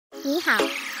你好，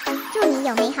祝你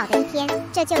有美好的一天。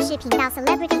这就是频道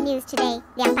Celebrity News Today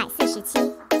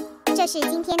 247。这是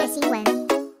今天的新闻。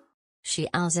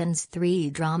Xiao Zhan's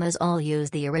 3 dramas all use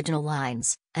the original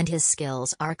lines, and his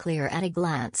skills are clear at a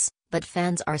glance, but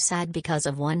fans are sad because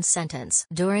of one sentence.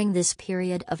 During this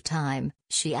period of time,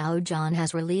 Xiao Zhan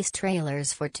has released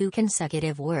trailers for 2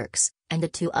 consecutive works, and the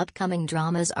 2 upcoming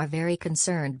dramas are very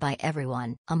concerned by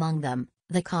everyone. Among them,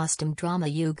 the costume drama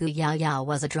Yu Gu Yao Yao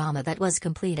was a drama that was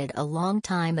completed a long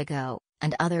time ago,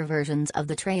 and other versions of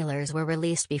the trailers were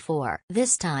released before.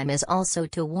 This time is also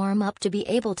to warm up to be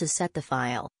able to set the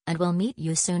file, and will meet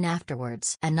you soon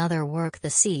afterwards. Another work, The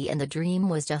Sea in the Dream,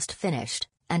 was just finished,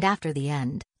 and after the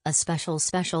end, a special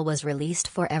was released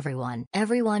for everyone.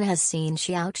 Everyone has seen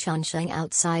Xiao Zhan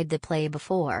outside the play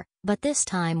before, but this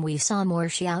time we saw more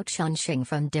Xiao Zhan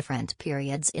from different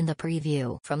periods in the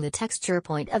preview. From the texture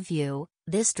point of view,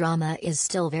 this drama is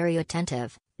still very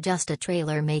attentive. Just a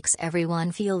trailer makes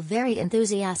everyone feel very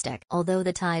enthusiastic. Although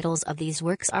the titles of these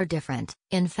works are different,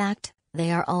 in fact,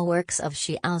 they are all works of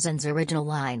Xiao Zhan's original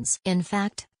lines. In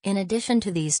fact, in addition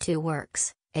to these 2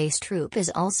 works, Ace Troop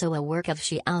is also a work of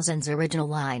Xiao Zhan's original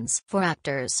lines. For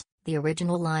actors, the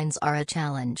original lines are a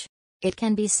challenge. It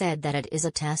can be said that it is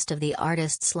a test of the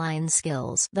artist's line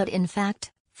skills. But in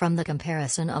fact, from the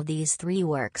comparison of these 3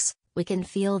 works, we can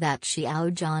feel that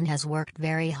Xiao Zhan has worked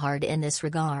very hard in this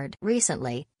regard.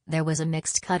 Recently, there was a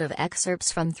mixed cut of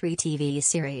excerpts from 3 TV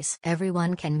series.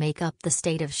 Everyone can make up the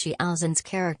state of Xiao Zhan's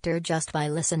character just by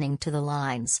listening to the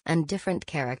lines. And different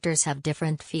characters have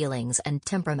different feelings and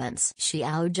temperaments.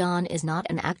 Xiao Zhan is not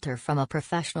an actor from a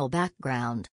professional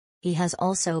background. He has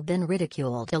also been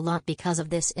ridiculed a lot because of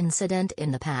this incident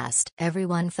in the past.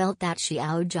 Everyone felt that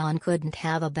Xiao Zhan couldn't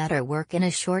have a better work in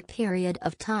a short period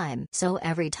of time. So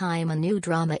every time a new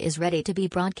drama is ready to be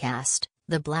broadcast,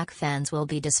 the black fans will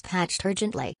be dispatched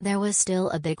urgently. There was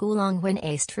still a big oolong when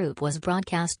Ace Troop was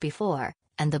broadcast before,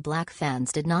 and the black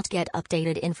fans did not get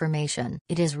updated information.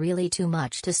 It is really too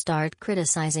much to start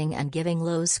criticizing and giving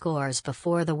low scores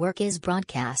before the work is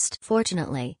broadcast.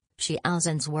 Fortunately, Xiao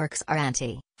Zhan's works are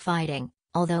anti-fighting.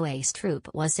 Although Ace Troop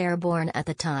was airborne at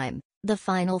the time, the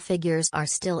final figures are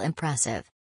still impressive.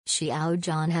 Xiao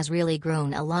Zhan has really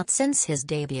grown a lot since his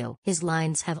debut. His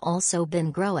lines have also been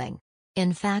growing.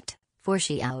 In fact, for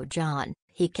Xiao Zhan,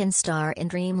 he can star in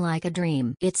Dream Like a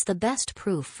Dream. It's the best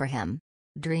proof for him.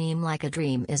 Dream Like a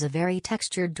Dream is a very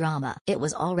textured drama. It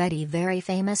was already very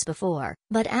famous before,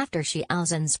 but after Xiao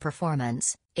Zhan's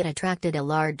performance, it attracted a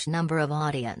large number of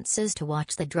audiences to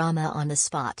watch the drama on the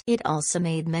spot. It also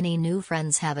made many new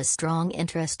friends have a strong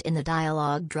interest in the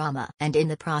dialogue drama. And in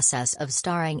the process of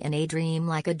starring in A Dream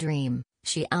Like a Dream,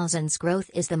 Xiao Zhan's growth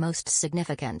is the most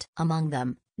significant. Among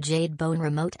them, Jade Bone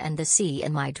Remote and The Sea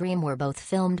in My Dream were both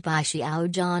filmed by Xiao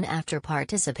Zhan after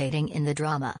participating in the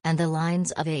drama. And the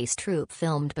lines of Ace Troop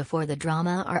filmed before the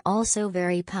drama are also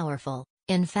very powerful.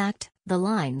 In fact, the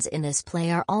lines in this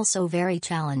play are also very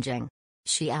challenging.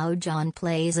 Xiao Zhan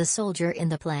plays a soldier in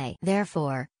the play.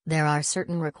 Therefore, there are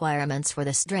certain requirements for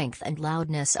the strength and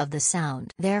loudness of the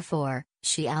sound. Therefore,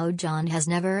 Xiao Zhan has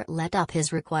never let up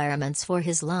his requirements for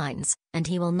his lines, and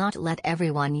he will not let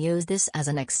everyone use this as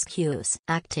an excuse.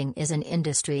 Acting is an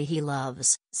industry he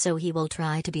loves, so he will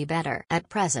try to be better. At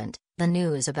present, the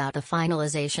news about the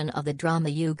finalization of the drama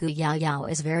Yu Gu Yao Yao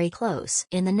is very close.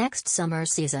 In the next summer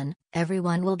season,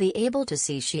 everyone will be able to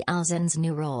see Xiao Zhan's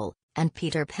new role, and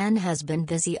Peter Pan has been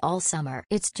busy all summer.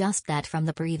 It's just that from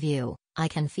the preview, I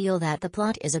can feel that the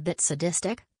plot is a bit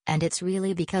sadistic, and it's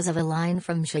really because of a line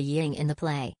from Shi Ying in the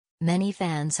play. Many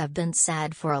fans have been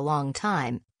sad for a long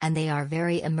time, and they are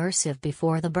very immersive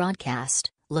before the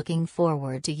broadcast, looking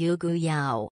forward to Yu Gu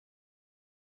Yao.